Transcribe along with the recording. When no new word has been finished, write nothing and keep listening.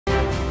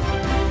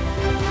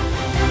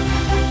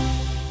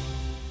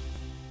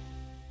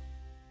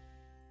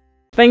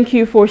Thank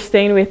you for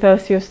staying with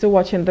us. You're still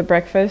watching The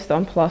Breakfast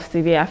on Plus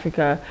TV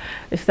Africa.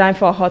 It's time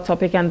for a hot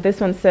topic, and this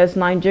one says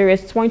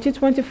Nigeria's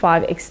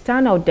 2025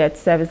 external debt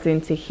servicing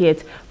to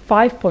hit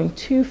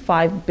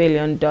 $5.25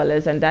 billion,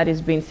 and that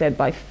is being said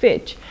by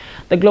Fitch.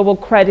 The global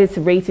credit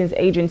ratings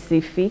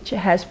agency Fitch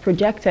has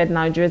projected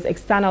Nigeria's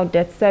external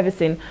debt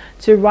servicing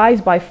to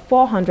rise by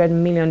 $400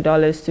 million to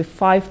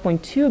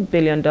 $5.2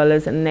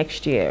 billion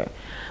next year.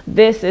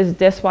 This is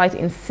despite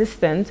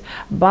insistence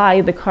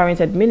by the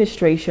current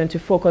administration to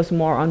focus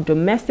more on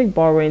domestic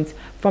borrowings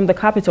from the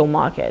capital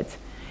market.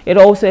 It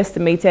also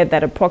estimated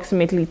that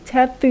approximately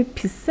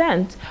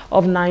 30%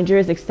 of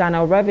Nigeria's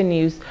external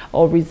revenues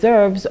or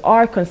reserves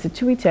are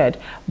constituted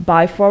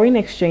by foreign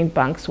exchange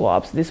bank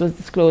swaps. This was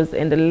disclosed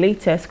in the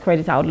latest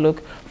credit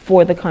outlook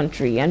for the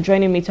country. And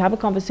joining me to have a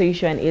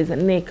conversation is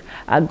Nick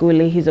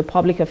Agule. He's a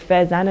public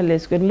affairs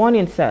analyst. Good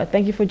morning, sir.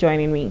 Thank you for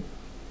joining me.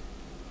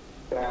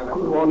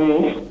 Good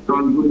morning,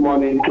 and good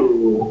morning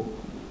to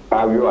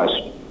our viewers.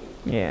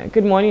 Yeah,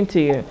 good morning to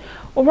you.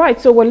 All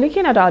right, so we're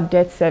looking at our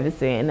debt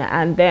servicing,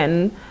 and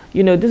then,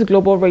 this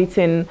global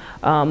rating,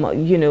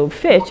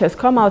 Fitch has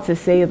come out to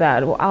say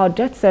that our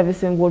debt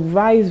servicing would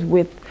rise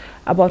with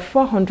about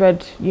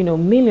 $400,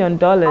 million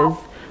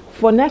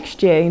for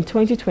next year in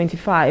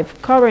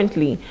 2025.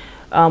 Currently,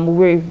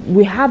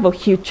 we have a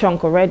huge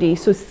chunk already.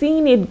 So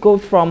seeing it go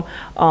from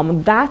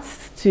that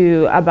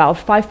to about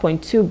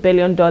 $5.2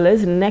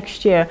 billion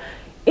next year,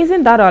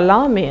 isn't that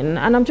alarming?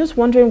 And I'm just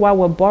wondering why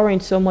we're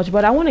borrowing so much,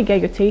 but I want to get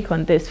your take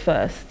on this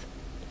first.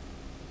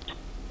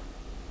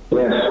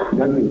 Yes,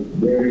 that is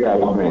very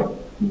alarming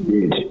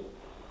indeed,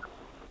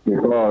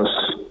 because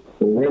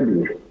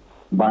already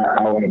by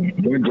our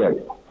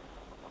budget,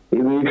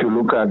 even if you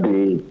look at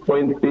the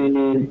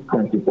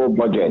 2024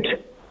 budget,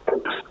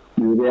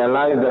 you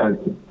realize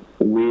that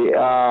we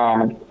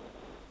are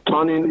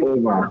turning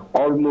over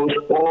almost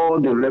all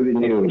the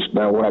revenues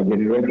that were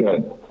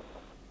generated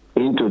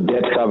into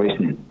debt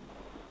servicing.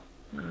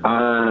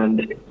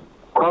 And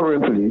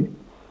currently,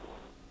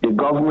 the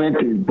government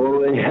is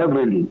borrowing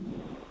heavily,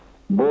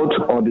 both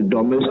on the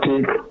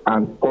domestic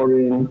and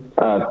foreign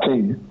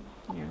thing,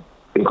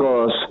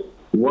 because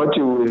what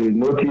you will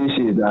notice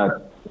is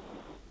that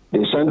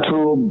the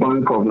Central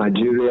Bank of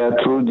Nigeria,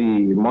 through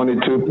the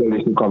Monetary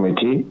Policy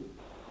Committee,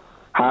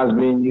 has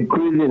been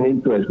increasing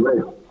interest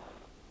rates.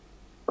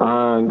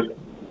 And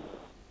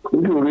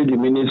if you read the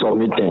minutes of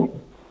meeting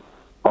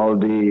of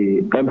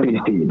the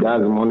MPC,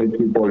 that's the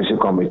Monetary Policy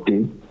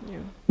Committee,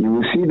 you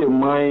will see the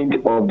mind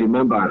of the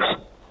members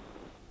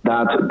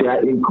that they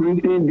are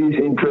increasing these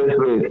interest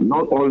rates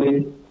not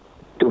only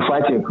to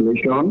fight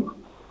inflation,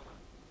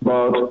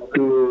 but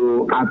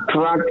to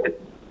attract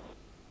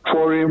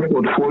foreign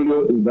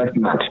portfolio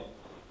investment.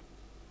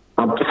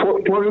 And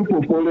foreign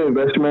portfolio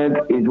investment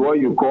is what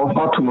you call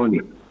hot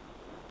money.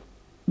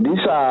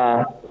 These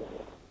are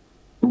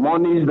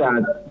monies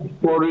that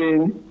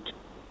foreign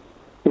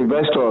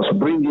investors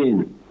bring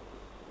in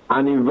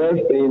and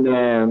invest in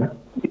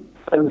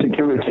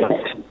securities,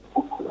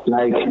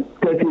 like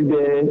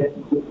 30-day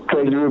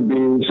treasury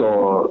bills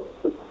or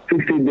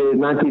 60 days,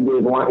 90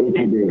 days,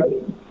 180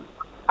 days,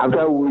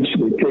 after which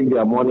they take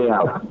their money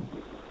out.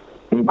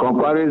 In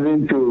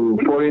comparison to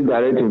foreign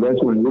direct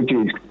investment, which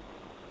is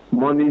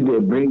money they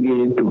bring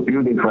in to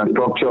build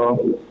infrastructure,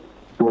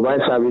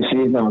 provide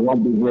services, and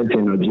run business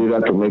in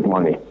Nigeria to make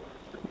money.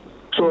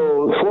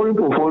 So foreign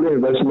portfolio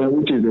investment,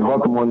 which is the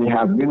hot money,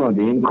 has been on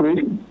the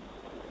increase.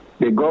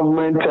 The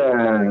government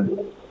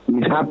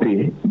is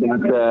happy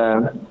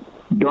that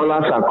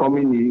dollars are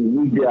coming in,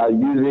 which they are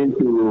using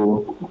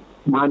to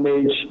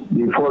manage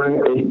the foreign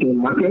exchange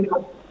market.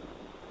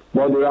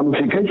 But the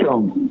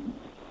ramification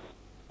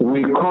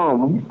will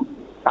come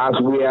as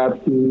we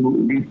have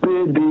to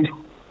repay these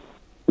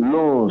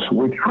loans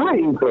with high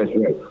interest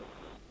rates.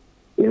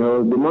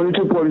 The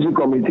Monetary Policy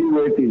Committee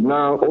rate is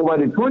now over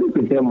the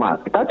 20%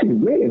 mark. That is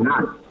very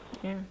high.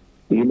 Yeah.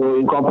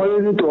 In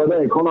comparison to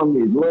other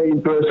economies where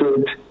interest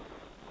rates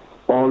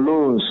on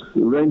loans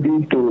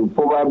ranging to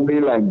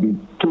probably like the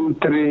 2,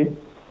 3,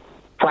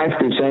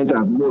 5%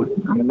 at most.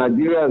 And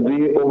Nigeria is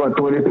doing over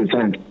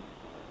 20%.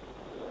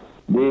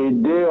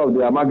 The day of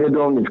the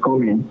Armageddon is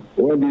coming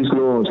when these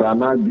loans are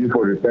not due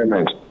for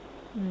repayment.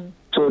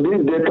 So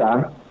this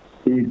data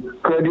is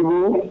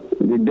credible.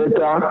 The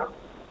data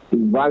is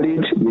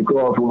valid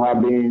because we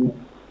have been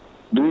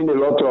doing a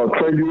lot of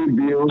treasury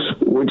bills,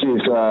 which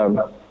is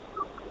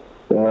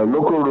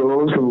local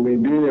loans.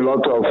 We've been doing a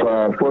lot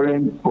of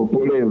foreign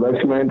portfolio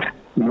investment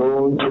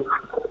loans.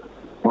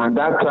 And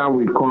that time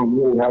will come,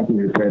 we will have to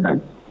repay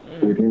them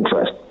with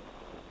interest.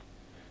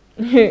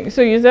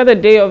 So you said the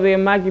day of the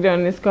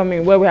Armageddon is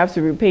coming where we have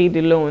to repay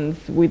the loans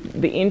with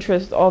the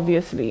interest,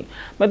 obviously.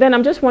 But then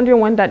I'm just wondering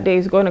when that day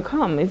is going to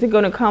come. Is it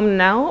going to come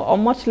now or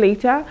much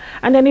later?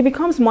 And then if it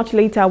comes much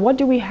later, what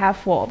do we have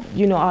for,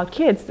 our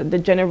kids, the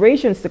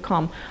generations to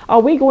come?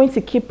 Are we going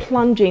to keep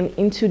plunging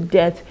into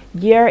debt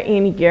year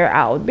in, year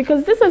out?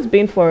 Because this has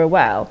been for a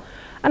while.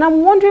 And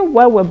I'm wondering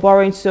why we're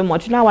borrowing so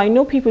much. Now, I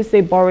know people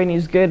say borrowing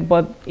is good,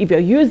 but if you're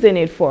using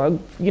it for,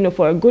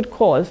 for a good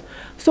cause,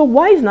 so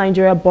why is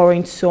Nigeria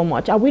borrowing so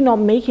much? Are we not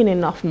making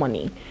enough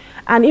money?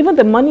 And even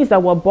the monies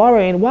that we're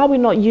borrowing, why are we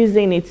not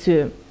using it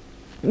to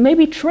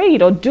maybe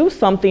trade or do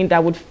something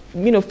that would,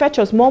 fetch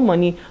us more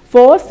money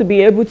for us to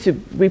be able to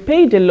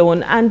repay the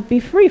loan and be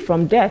free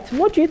from debt?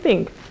 What do you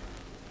think?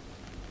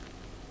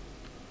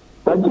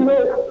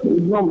 Nigeria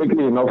is not making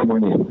enough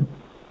money.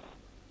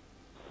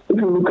 If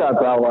you look at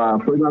our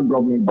federal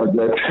government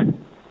budget,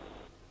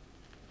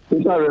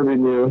 total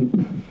revenue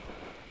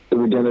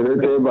to be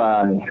generated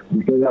by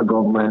the federal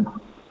government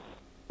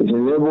is in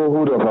the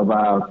neighborhood of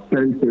about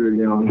 10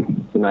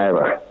 trillion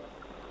naira.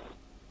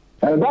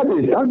 And that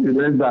is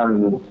less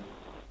than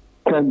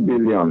 $10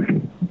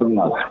 billion.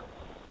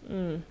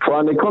 For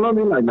an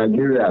economy like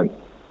Nigeria,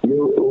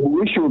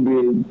 we should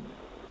be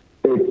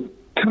a $1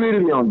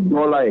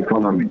 trillion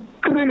economy.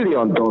 $1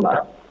 trillion.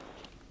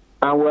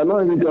 And we're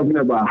not even talking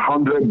about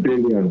 100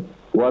 billion.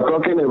 We're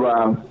talking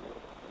about,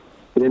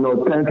 10 to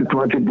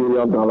 $20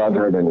 billion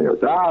revenue.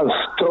 That's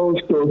so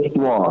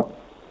small.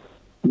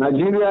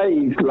 Nigeria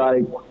is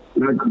like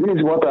this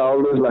is what I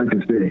always like to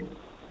say.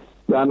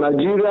 That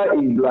Nigeria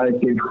is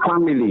like a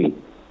family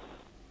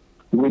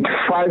with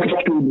 5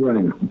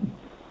 children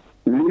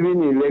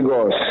living in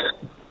Lagos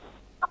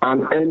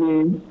and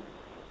earning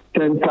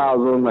 10,000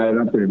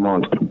 naira per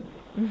month.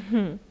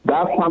 Mm-hmm.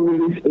 That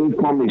family's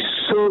income is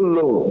so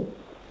low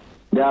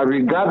that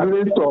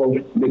regardless of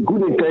the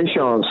good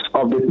intentions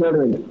of the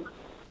parents,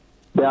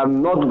 they are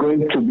not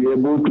going to be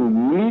able to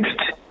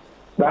lift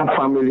that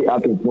family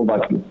out of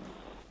poverty.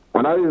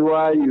 And that is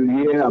why you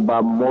hear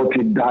about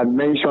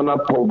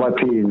multidimensional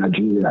poverty in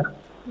Nigeria.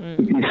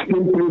 It is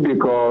simply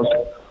because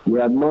we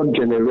are not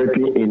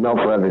generating enough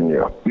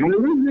revenue. And the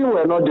reason we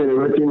are not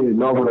generating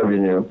enough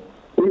revenue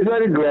is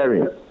very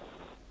glaring.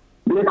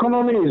 The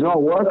economy is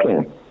not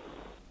working.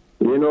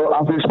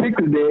 As we speak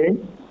today,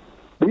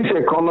 this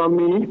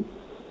economy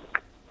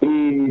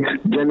is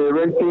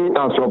generating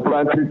and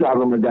supplying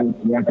 3,000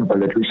 megawatts of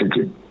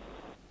electricity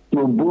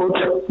to both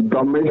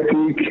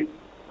domestic,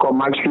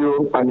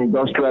 commercial, and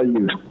industrial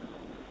use.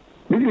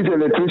 This is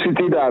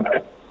electricity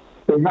that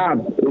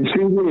perhaps a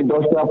single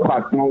industrial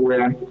park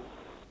nowhere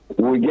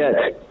we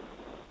get.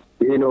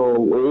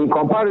 In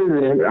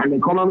comparison, an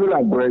economy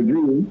like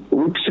Brazil,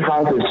 which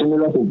has a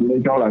similar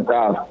population like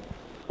ours,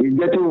 is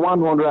getting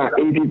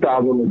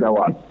 180,000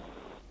 megawatts.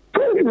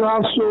 So if you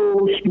have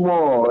so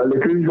small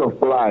electricity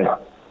supply,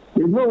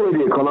 there's no way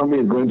the economy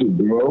is going to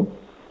grow.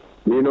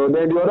 Then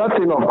the other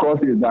thing, of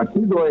course, is that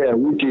crude oil,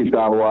 which is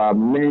our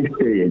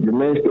mainstay, the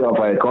mainstay of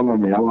our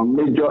economy, our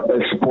major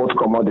export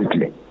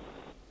commodity,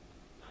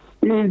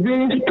 is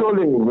being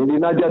stolen in the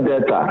Niger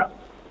Delta.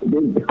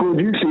 They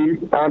produce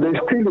it and they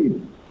steal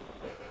it.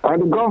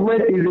 And the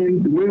government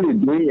isn't really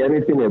doing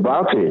anything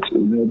about it.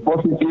 It's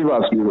positive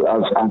as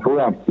we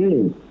have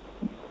seen.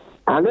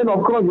 And then,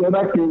 of course, the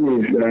other thing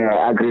is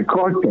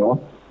agriculture.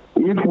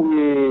 If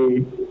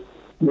we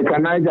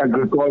mechanize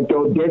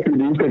agriculture, get to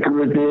the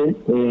insecurity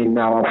in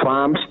our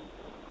farms,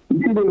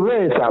 you see the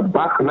rains are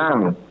back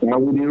now.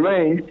 And with the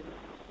rains,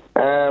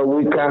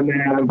 we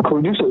can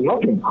produce a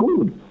lot of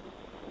food,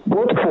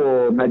 both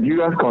for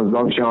Nigeria's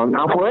consumption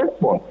and for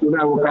export, so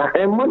that we can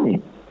earn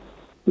money.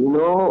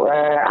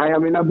 I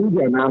am in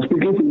Abuja and I'm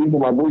speaking to you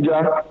from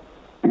Abuja.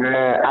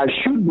 I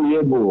should be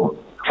able,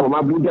 from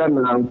Abuja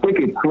now, take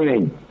a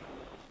train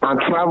and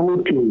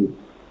travel to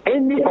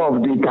any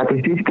of the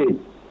 36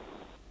 states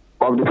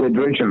of the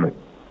Federation.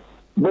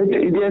 But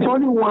there's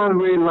only one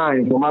rail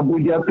line from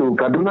Abuja to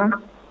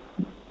Kaduna.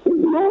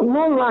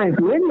 No line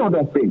to any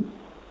other state.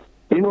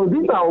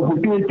 These are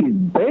opportunities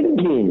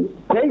begging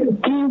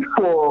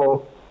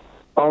for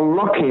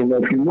unlocking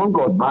of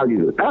humongous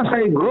value. That's how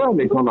you grow an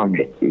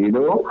economy, We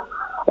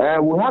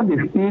have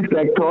the steel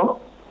sector,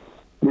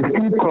 the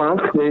steel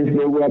plants,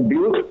 they were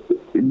built,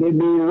 they've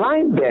been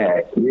lying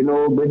there,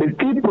 but the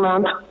steel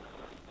plant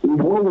is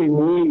what we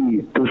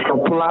need to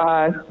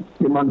supply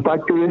the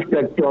manufacturing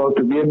sector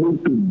to be able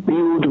to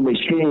build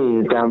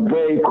machines and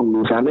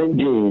vehicles and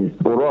engines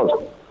for us,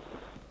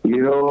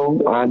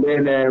 and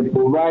then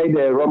provide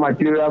raw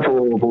material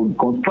for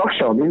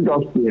construction,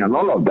 industry, and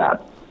all of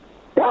that.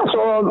 That's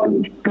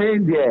all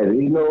staying there.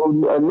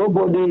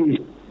 Nobody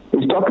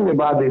is talking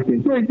about this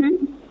thing. So you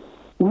see,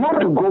 we have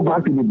to go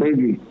back to the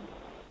basics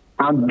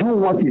and do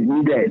what is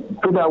needed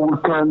so that we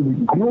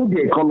can grow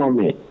the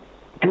economy,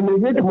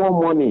 generate more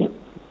money,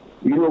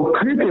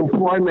 create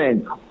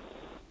employment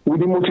with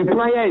the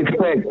multiplier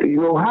effect,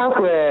 have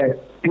a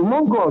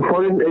humongous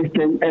foreign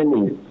exchange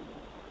earnings.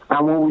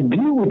 And when we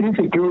deal with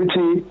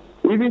insecurity,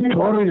 even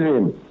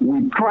tourism,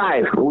 we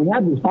thrive. We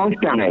have the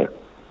sunshine,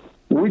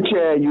 which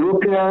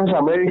Europeans,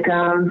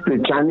 Americans, the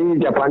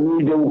Chinese,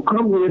 Japanese, they will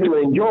come here to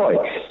enjoy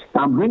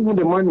and bring in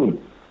the money.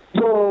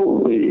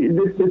 So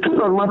the truth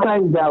of the matter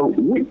is that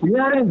we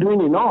aren't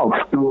doing enough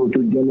to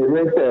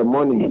generate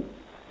money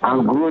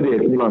and grow the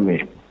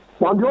economy.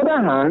 On the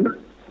other hand,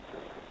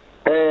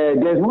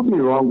 there's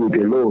nothing wrong with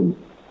a loan.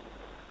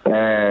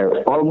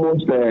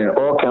 Almost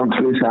all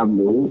countries have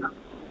loans.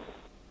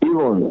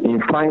 even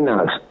in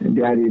finance,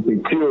 there is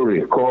a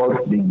theory called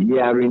the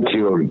gearing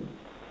theory.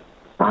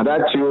 And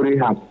that theory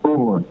has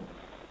proven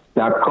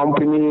that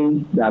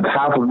companies that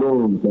have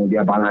loans on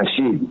their balance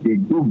sheet, they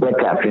do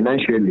better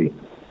financially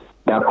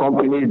than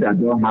companies that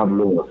don't have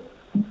loans.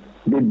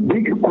 The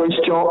big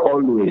question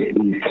always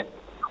is,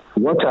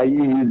 what are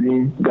you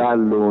using that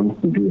loan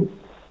to do?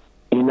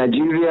 In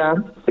Nigeria,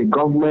 the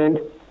government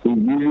is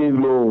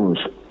using loans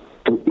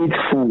to eat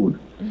food,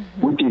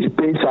 which is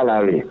pay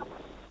salary.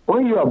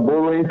 When you are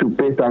borrowing to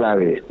pay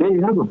salary, then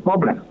you have a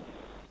problem.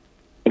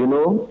 You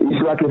know,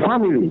 it's like a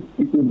family.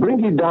 If you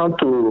bring it down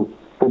to,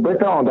 for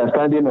better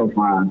understanding of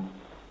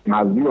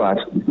our viewers,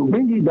 if you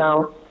bring it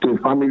down to a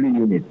family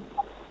unit,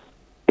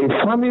 a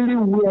family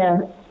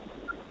where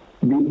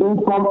the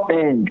income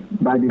earned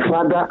by the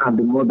father and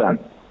the mother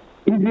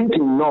isn't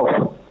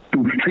enough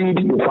to feed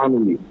the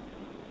family.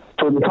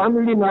 So the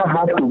family now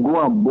has to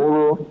go and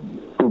borrow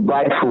to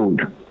buy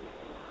food.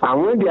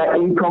 And when their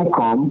income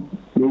comes,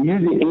 they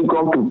use the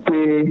income to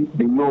pay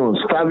the loans,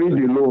 service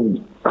the loans,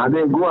 and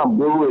then go and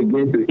borrow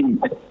again to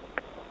eat.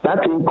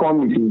 That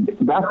income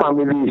that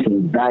family is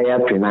in dire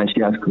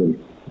financial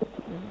strain.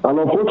 And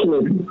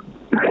unfortunately,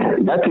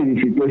 that is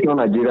the situation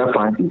Nigeria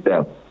finds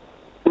itself.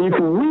 If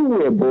we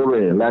were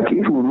borrowing, like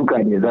if we look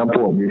at the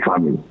example of this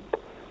family,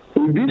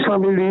 if this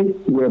family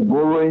were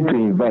borrowing to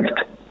invest,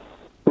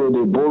 so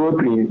they borrow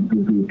to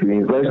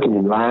invest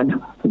in land,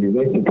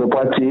 invest in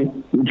property,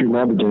 which will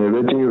now be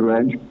generating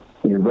rent,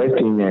 invest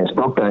in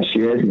stock and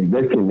shares,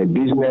 invest in a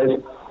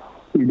business.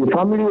 If the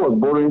family was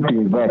borrowing to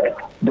invest,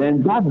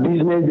 then that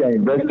business they are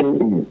investing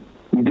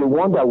in is the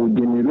one that will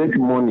generate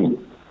money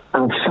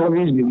and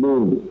service the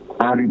loan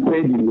and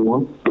repay the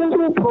loan. There's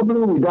no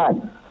problem with that.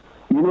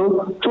 You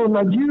know, so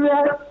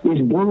Nigeria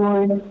is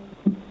borrowing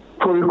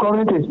for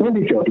recurrent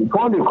expenditure. It's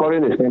called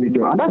recurrent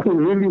expenditure, and that's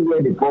really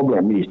where the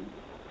problem is.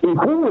 If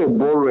we were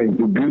borrowing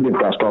to build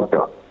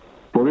infrastructure,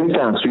 for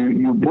instance,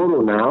 you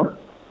borrow now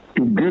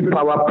to build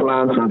power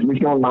plants,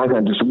 transmission lines,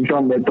 and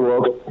distribution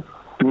networks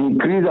to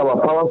increase our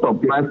power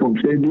supply from,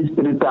 say, this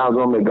 3,000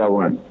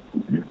 megawatts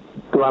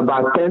to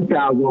about 10,000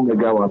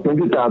 megawatts,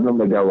 20,000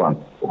 megawatts.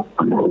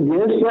 The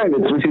extra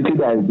electricity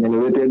that is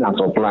generated and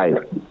supplied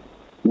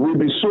will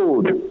be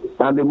sold,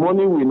 and the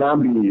money will now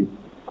be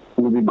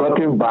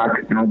gotten back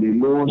and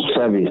the loan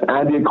service,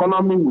 and the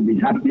economy will be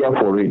happier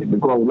for it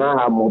because we now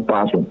have more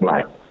power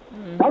supply.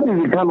 That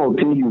is the kind of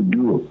thing you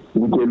do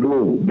with a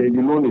loan.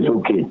 The loan is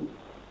okay.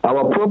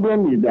 Our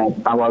problem is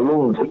that our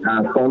loans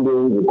are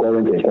funding the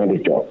current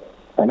expenditure,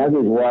 and that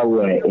is why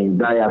we're in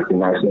dire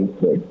financial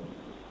strain.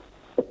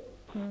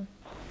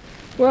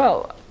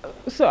 Well,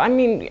 so I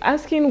mean,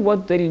 asking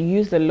what they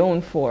use the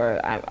loan for,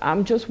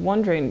 I'm just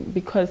wondering,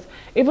 because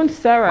even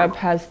Serap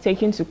has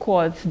taken to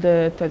court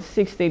the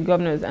 36 state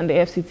governors and the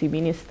FCT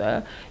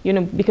minister, you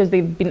know, because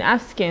they've been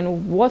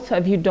asking, what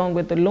have you done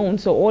with the loan?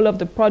 So all of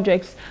the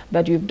projects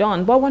that you've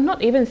done, but we're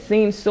not even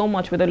seeing so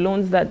much with the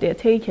loans that they're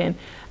taking.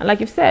 And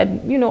like you've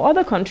said, you know,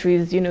 other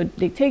countries, you know,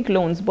 they take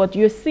loans, but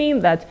you're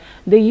seeing that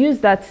they use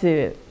that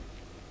to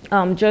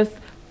just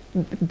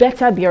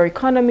better their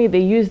economy. They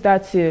use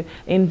that to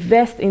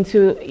invest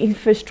into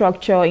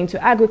infrastructure, into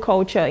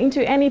agriculture,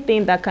 into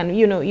anything that can,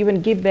 you know,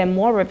 even give them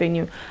more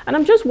revenue. And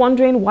I'm just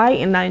wondering why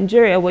in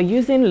Nigeria we're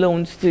using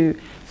loans to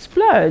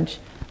splurge,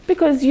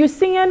 because you're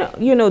seeing,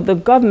 you know, the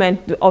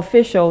government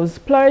officials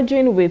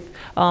splurging with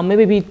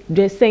maybe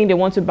they're saying they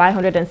want to buy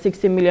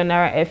 160 million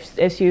naira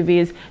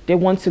SUVs, they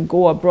want to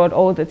go abroad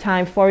all the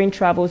time, foreign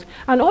travels,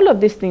 and all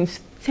of these things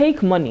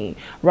take money,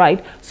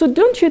 right? So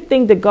don't you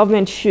think the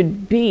government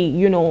should be,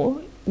 you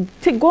know,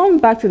 going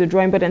back to the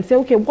drawing board and say,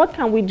 okay, what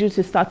can we do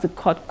to start to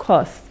cut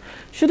costs?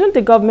 Shouldn't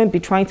the government be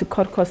trying to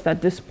cut costs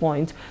at this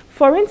point?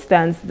 For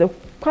instance, the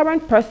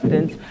current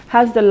president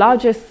has the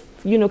largest,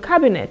 you know,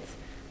 cabinet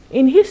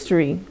in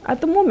history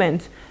at the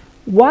moment.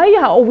 Why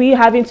are we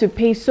having to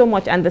pay so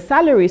much, and the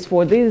salaries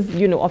for these,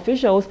 you know,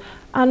 officials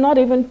are not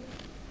even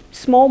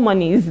small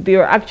monies,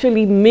 they're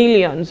actually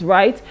millions,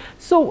 right?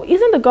 So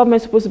isn't the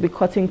government supposed to be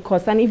cutting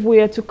costs? And if we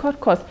are to cut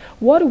costs,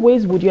 what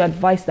ways would you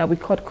advise that we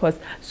cut costs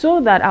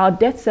so that our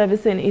debt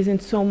servicing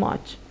isn't so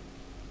much?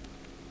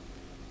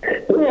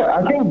 Yeah,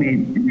 I think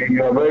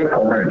you are very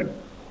correct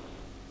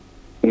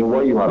in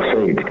what you have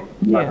said.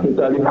 You are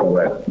totally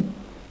correct.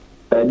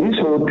 This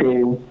whole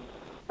thing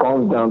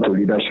comes down to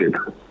leadership.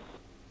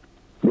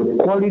 The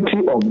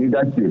quality of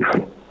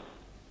leadership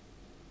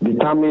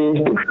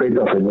determines the fate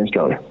of a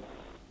nation.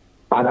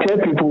 I tell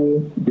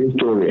people this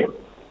story,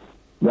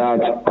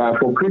 that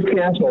for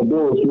Christians or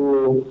those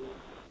who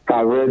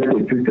have read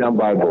the Christian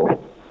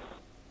Bible,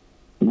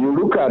 you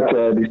look at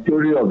the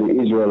story of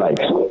the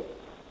Israelites.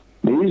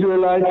 The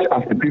Israelites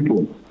as the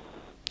people,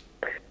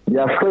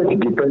 their faith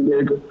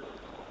depended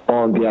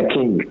on their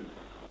king.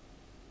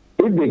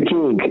 If the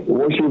king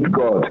worshipped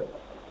God,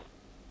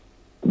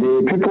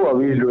 the people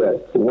of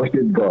Israel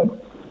worshipped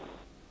God.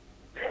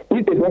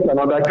 If they got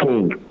another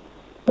king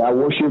that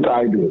worshipped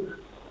idols,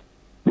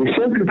 the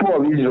same people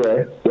of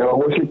Israel that were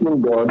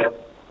worshiping God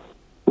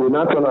will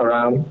not turn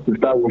around to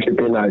start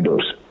worshiping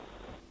idols.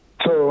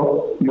 So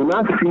So you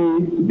now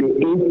see the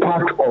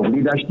impact of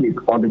leadership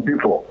on the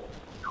people.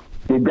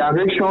 The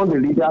direction the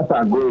leaders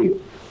are going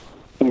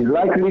is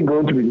likely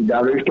going to be the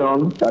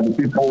direction that the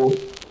people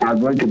are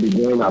going to be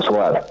going as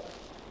well.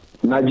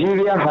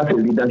 Nigeria has a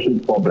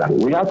leadership problem.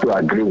 We have to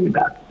agree with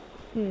that.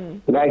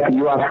 Like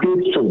you have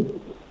said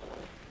so.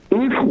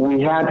 If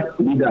we had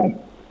leaders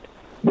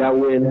that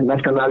were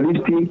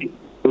nationalistic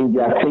in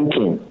their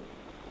thinking,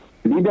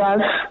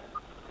 leaders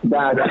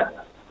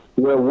that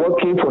were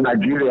working for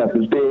Nigeria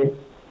to say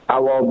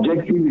our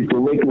objective is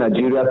to make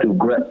Nigeria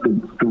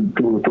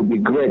to be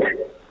great.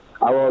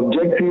 Our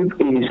objective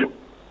is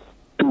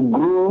to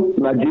grow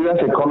Nigeria's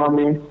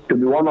economy to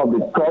be one of the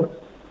top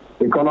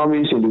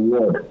economies in the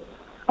world.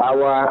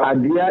 Our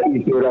idea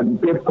is to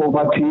eradicate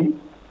poverty,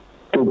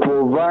 to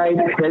provide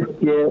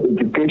healthcare,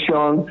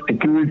 education,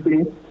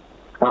 security,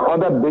 and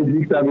other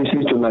basic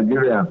services to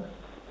Nigeria.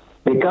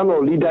 The kind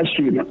of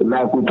leadership,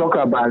 like we talk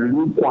about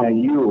Lee Kuan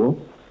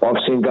Yew of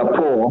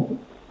Singapore,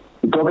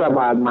 we talk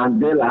about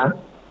Mandela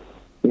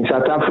in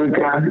South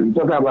Africa, we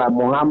talk about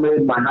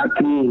Mohammed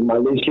Mahathir in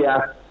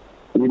Malaysia,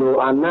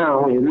 and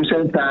now in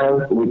recent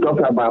times we talk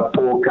about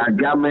Paul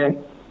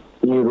Kagame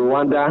in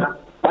Rwanda.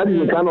 That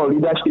is the kind of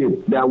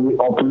leadership that will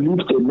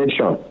uplift a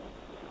nation.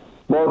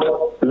 But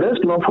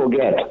let's not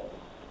forget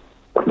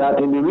that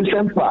in the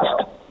recent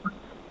past,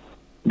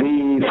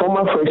 the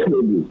former First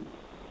Lady,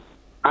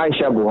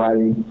 Aisha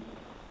Buhari,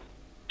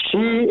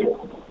 she,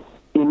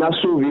 in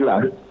Asu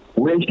Villa,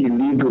 where she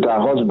lived with her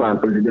husband,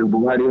 President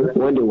Buhari,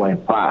 when they were in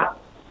power,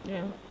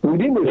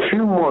 within a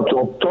few months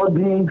of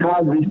studying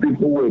how these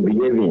people were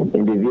behaving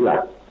in the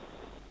villa,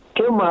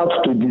 came out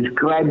to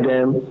describe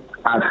them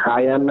as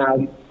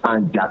hyenas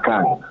and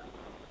jackals.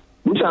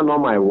 These are not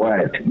my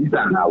words, these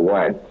are her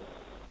words.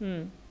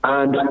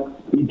 And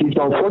it is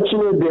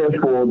unfortunate,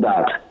 therefore,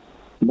 that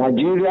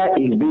Nigeria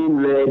is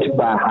being led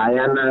by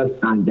hyenas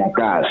and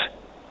jackals.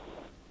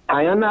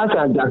 Hyenas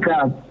and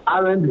jackals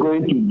aren't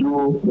going to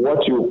do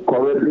what you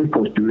correctly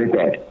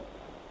postulated.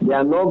 They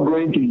are not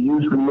going to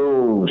use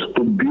loans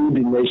to build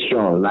the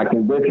nation, like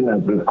investing in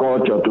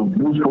agriculture, to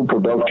boost food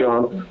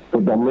production,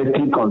 to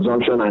domestic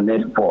consumption and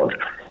export.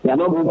 They are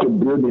not going to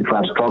build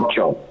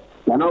infrastructure.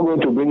 They are not going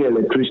to bring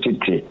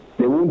electricity.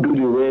 They won't do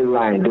the rail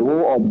line. They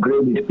won't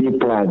upgrade the steel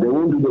plant. They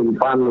won't do the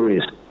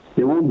refineries.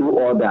 They won't do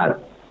all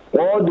that.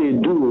 All they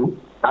do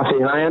as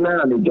a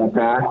hyena and a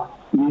jackal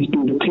is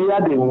to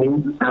tear the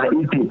meat and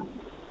eat it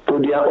to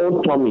their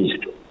own tummies.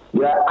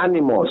 They are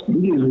animals.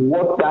 This is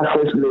what that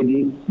First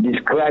Lady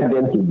described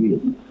them to be.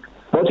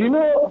 But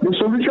the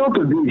solution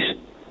to this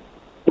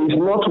is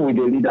not with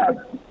the leaders.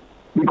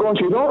 Because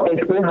you don't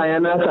expect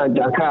hyenas and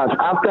jackals,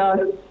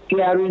 after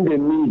tearing the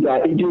meat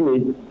and eating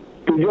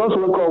it, to just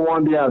wake up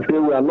one day and say,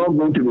 we are not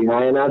going to be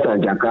hyenas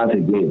and jackals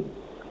again.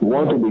 We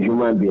want to be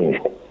human beings.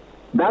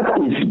 That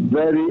is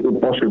very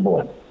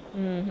impossible.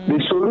 The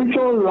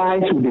solution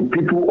lies with the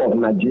people of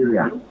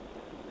Nigeria,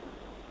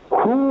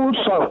 whose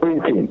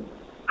sovereignty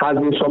has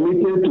been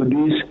submitted to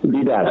these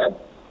leaders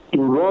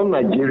to run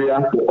Nigeria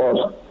for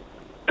us.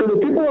 To the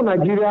people of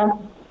Nigeria,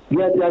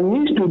 there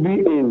needs to be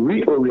a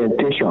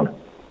reorientation.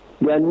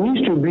 There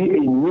needs to be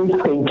a new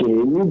thinking,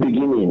 a new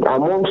beginning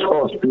amongst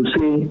us to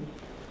say,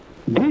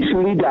 these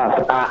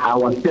leaders are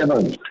our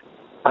servants,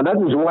 and that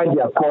is why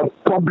they are called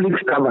public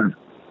servants.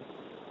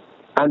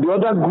 And the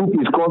other group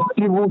is called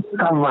civil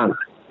servants.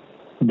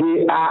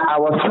 They are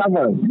our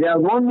servants. They are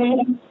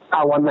running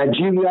our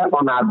Nigeria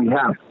on our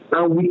behalf.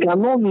 And we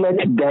cannot let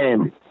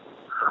them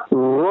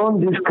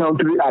run this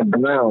country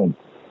aground,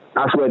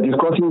 as we're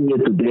discussing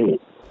here today,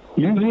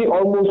 using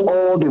almost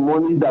all the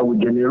money that we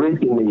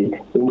generate in a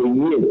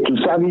year to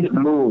service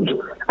loans,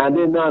 and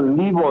then now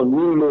live on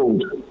new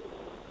loans.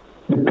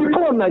 The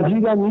people of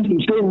Nigeria need to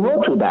say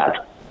no to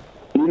that.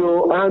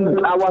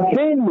 And our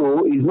saying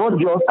no is not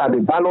just at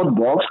the ballot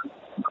box,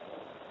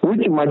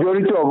 which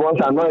majority of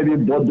us are not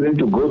even bothering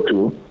to go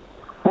to,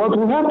 but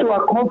we have to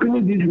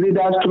accompany these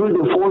leaders through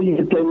the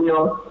 4-year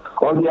tenure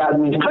of the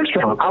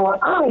administration. Our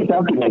eyes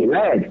have to be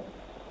red.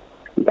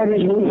 There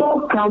is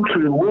no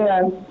country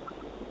where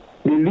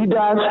the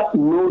leaders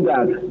know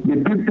that the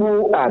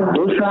people are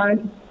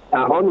docile,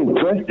 are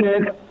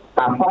uninterested,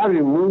 are far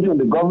removed from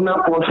the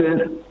governance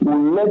process,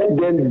 will let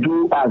them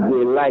do as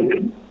they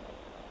like.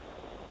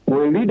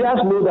 When leaders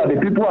know that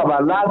the people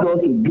have allowed us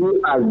to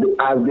do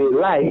as they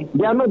like,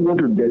 they are not going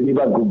to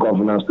deliver good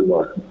governance to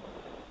us.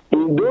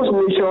 In those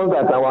nations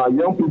that our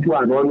young people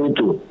are running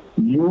to,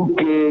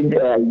 UK,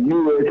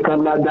 US,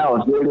 Canada,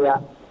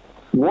 Australia,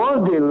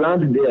 once they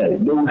land there,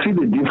 they will see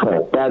the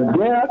difference. That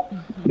there,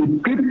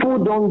 the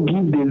people don't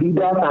give the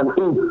leaders an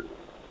oath.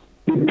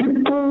 The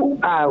people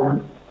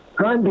are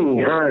hand in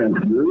hand,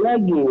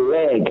 leg in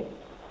leg,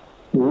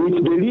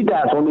 with the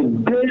leaders on a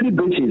daily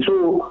basis.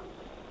 So,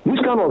 these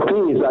kind of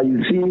things that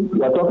you see,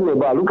 we are talking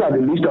about, look at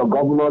the list of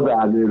governors that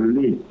have been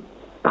released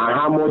and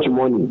how much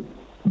money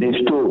they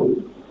stole.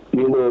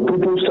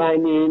 People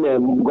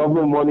signing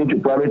government money to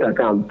private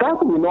accounts.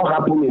 That will not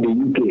happen in the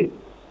UK.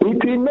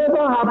 It will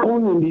never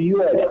happen in the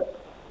US.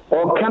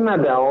 or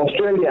Canada or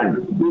Australia,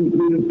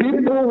 the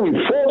people will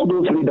force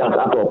those leaders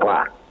out of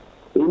power.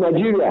 In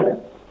Nigeria,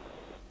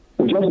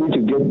 we just need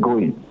to get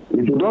going.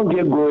 If we don't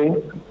get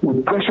going,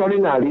 we're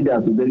pressuring our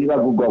leaders to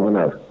deliver good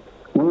governance.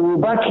 We will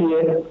be back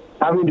here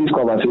having this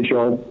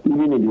conversation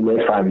even in the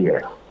next 5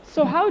 years.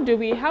 So how do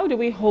we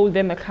hold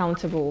them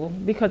accountable?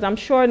 Because I'm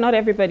sure not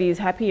everybody is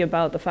happy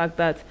about the fact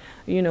that,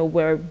 you know,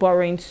 we're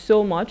borrowing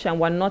so much and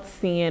we're not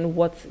seeing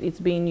what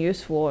it's being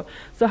used for.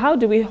 So how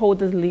do we hold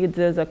the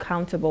leaders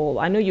accountable?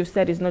 I know you've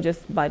said it's not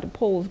just by the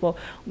polls, but,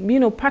 you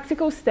know,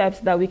 practical steps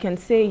that we can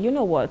say, you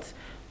know what,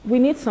 we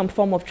need some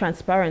form of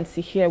transparency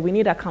here. We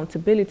need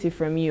accountability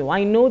from you.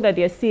 I know that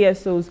there are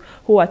CSOs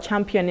who are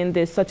championing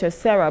this, such as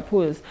Sarah,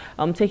 who's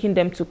taking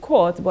them to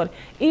court. But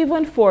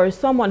even for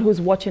someone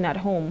who's watching at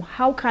home,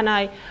 how can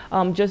I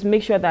just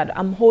make sure that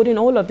I'm holding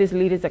all of these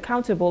leaders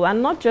accountable,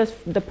 and not just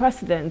the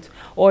president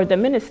or the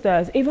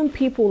ministers, even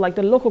people like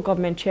the local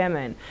government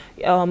chairman,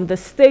 the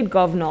state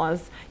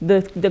governors,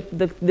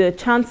 the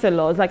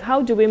chancellors? Like,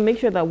 how do we make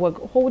sure that we're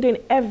holding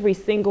every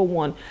single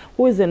one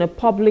who is in a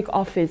public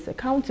office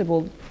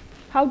accountable?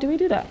 How do we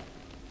do that?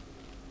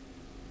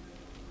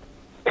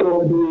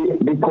 So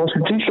the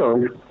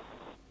Constitution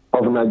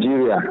of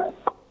Nigeria,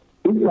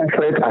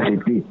 imperfect as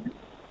it is,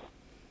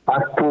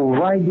 has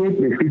provided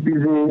the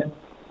citizens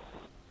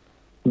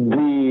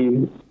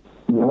the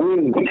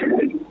way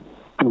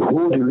to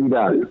hold the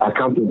leaders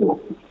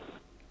accountable.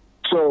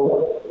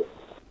 So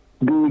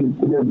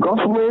the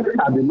government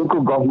and the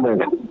local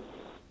government,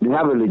 they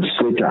have a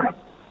legislature.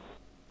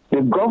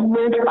 The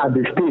government and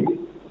the state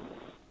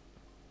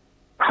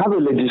have a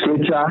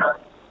legislature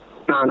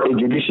and a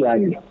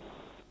judiciary.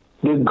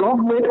 The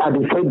government at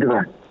the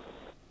federal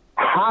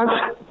has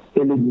a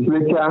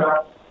legislature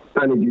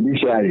and a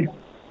judiciary.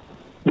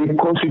 The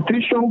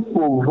Constitution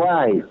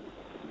provides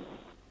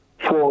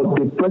for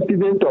the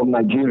president of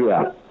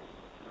Nigeria,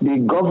 the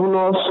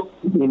governors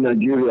in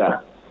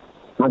Nigeria,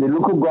 and the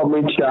local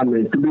government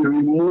chairman to be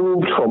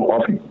removed from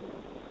office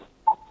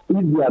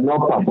if they are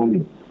not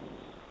performing.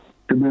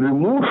 To be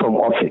removed from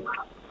office.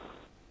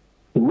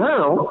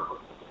 Now,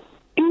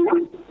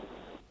 if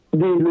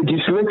the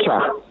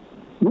legislature,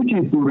 which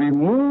is to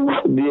remove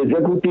the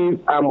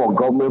executive arm of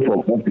government from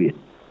office,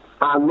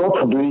 are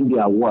not doing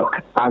their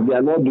work, as they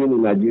are not doing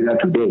in Nigeria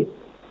today,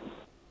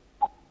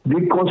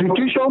 the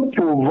Constitution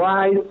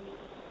provides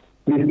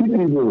the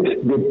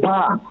citizens the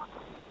power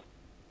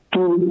to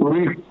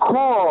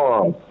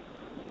recall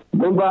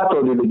members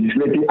of the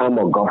legislative arm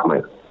of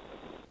government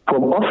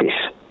from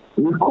office.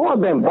 Recall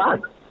them back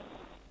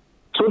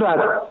so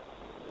that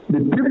the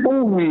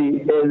people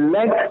will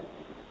elect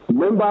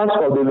members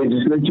of the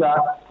legislature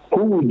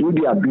who will do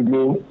their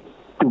bidding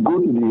to go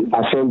to the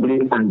assembly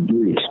and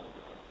do it.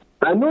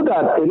 I know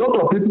that a lot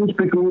of people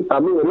a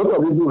lot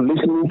of people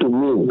listening to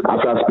me as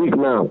I speak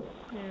now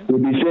will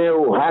be saying,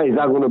 oh, how is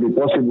that going to be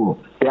possible?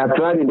 They have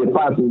tried in the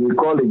past to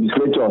recall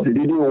legislatures, it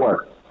didn't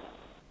work.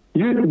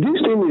 This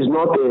thing is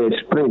not a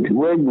sprint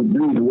where you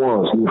do it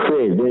once, you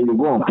fail, then you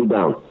go and put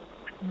down.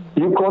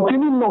 You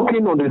continue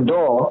knocking on the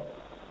door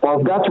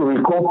of that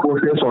recall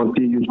process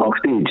until you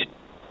succeed.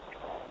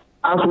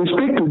 As we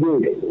speak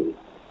today,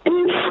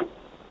 if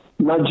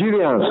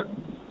Nigerians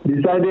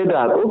decided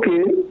that,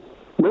 okay,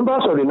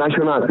 members of the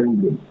National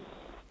Assembly,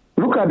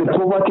 look at the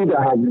poverty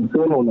that has been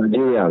thrown on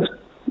Nigerians.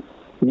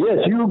 Yes,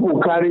 you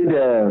will carry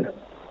the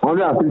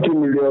 150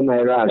 million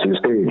naira as you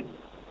say,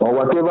 or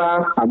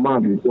whatever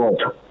amount you got.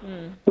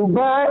 To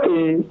buy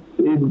an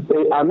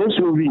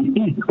SUV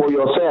each for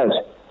yourselves,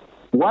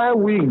 while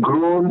we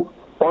grow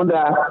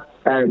under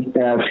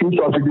fuel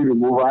subsidy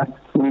removal,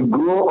 we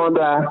grow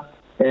under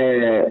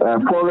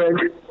forex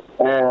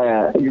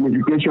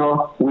unification,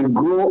 we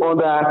grow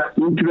under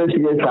interest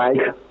rate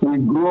hike, we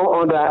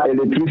grow under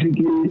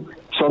electricity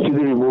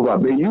subsidy removal.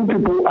 But you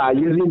people are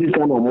using this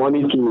kind of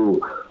money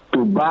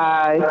to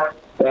buy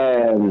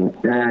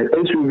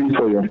SUVs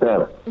for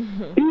yourself.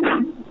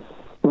 If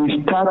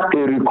we start a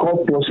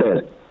recall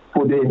process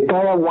for the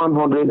entire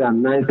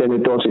 109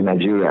 senators in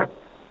Nigeria,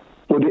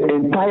 for the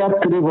entire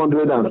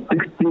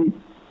 360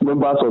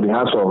 members of the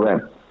House of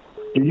Reps,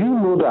 do you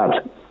know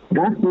that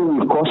thing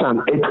will cause an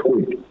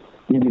earthquake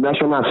in the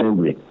National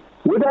Assembly?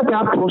 Whether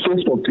that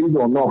process succeeds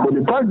or not, for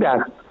the fact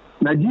that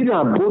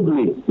Nigeria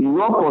boldly, in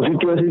all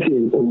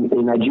constituencies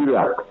in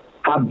Nigeria,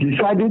 have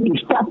decided to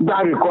start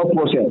that recall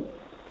process,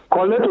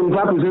 collect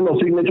 25% of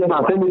signatures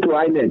and send it to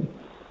INEC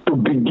to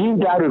begin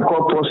that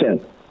recall process.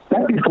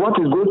 That is what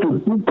is going to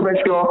put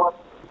pressure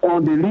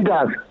on the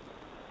leaders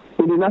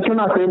in the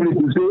National Assembly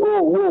to say,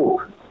 oh,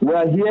 whoa, we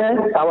are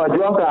here, our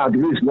jobs are at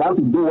risk, we have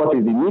to do what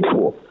is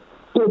needful.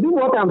 So this is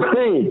what I'm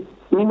saying.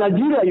 In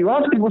Nigeria, you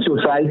have civil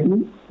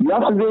society, you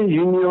have student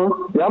union,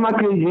 you have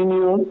market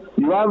union,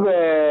 you have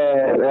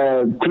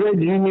trade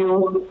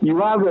union, you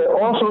have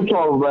all sorts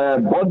of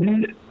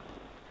bodies.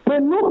 But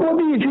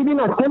nobody is even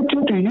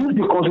attempting to use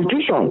the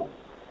Constitution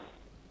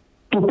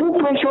to put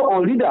pressure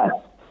on leaders.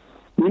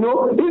 You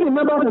know, if the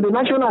members of the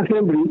National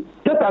Assembly,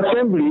 State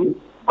Assembly,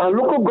 and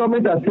local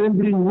government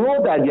assembly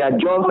know that their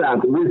jobs are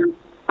at risk,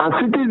 and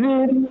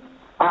citizens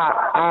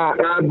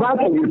are about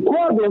to be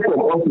called them from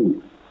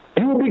office,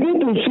 you begin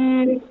to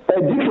see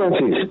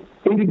differences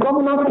in the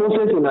governance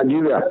process in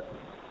Nigeria.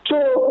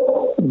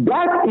 So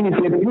that is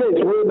a place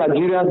where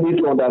Nigerians need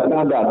to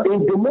understand that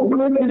in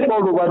democracies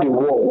all over the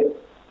world,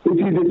 it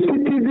is the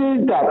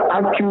citizens that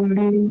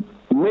actually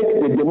make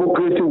the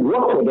democracy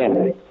work for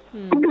them.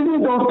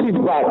 Citizens don't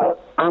sit back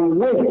and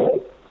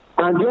wait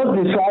and just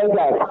decide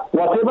that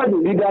whatever the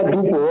leader do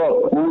for us,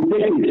 we will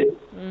take it.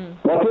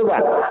 Whatever.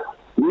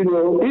 You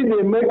know, if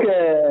they make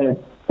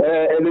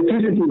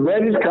electricity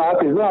very scarce,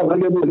 it's not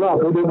available,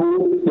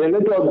 then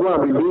let us go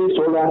and be doing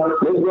solar,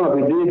 let's go and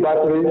be doing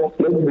battery,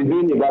 let's be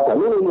doing the battery.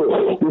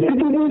 No. The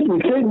citizens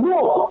will say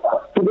no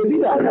to the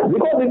leaders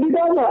because the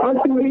leaders are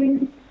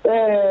actually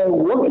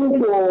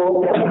working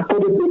for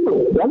the people.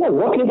 They are not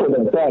working for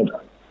themselves.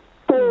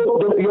 So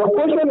your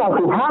question as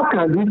to how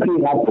can this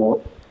thing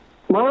happen,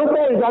 my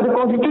answer is that the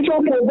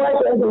Constitution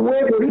provides us a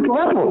way for it to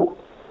happen.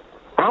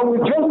 And we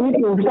just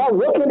need to start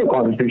working the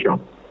Constitution.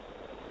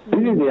 This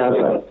is the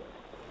answer.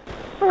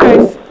 All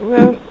right.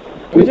 Well,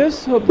 we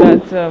just hope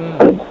that,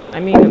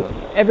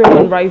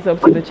 everyone rise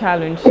up to the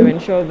challenge to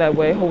ensure that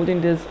we're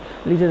holding these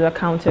leaders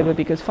accountable,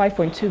 because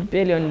 $5.2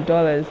 billion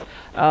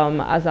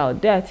as our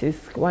debt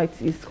is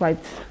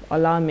quite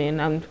alarming.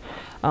 And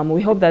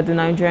we hope that the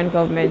Nigerian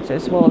government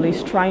as well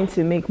is trying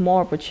to make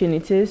more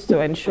opportunities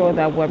to ensure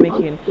that we're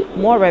making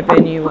more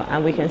revenue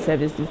and we can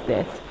service this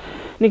debt.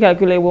 Nick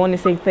Agule, we want to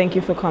say thank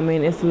you for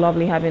coming. It's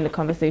lovely having the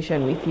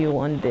conversation with you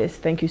on this.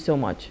 Thank you so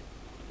much.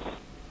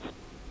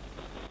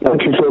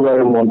 Thank you so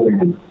very much.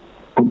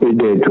 Happy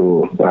day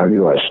to our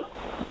viewers.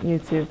 You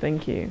too,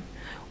 thank you.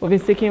 We've been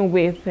speaking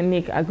with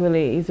Nick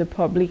Agule. He's a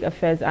public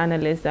affairs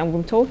analyst, and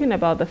we're talking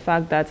about the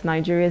fact that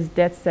Nigeria's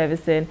debt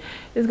servicing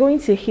is going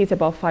to hit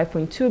about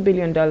 $5.2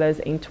 billion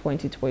in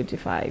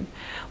 2025.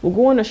 We'll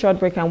go on a short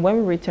break, and when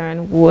we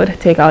return, we'll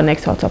take our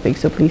next hot topic,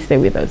 so please stay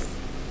with us.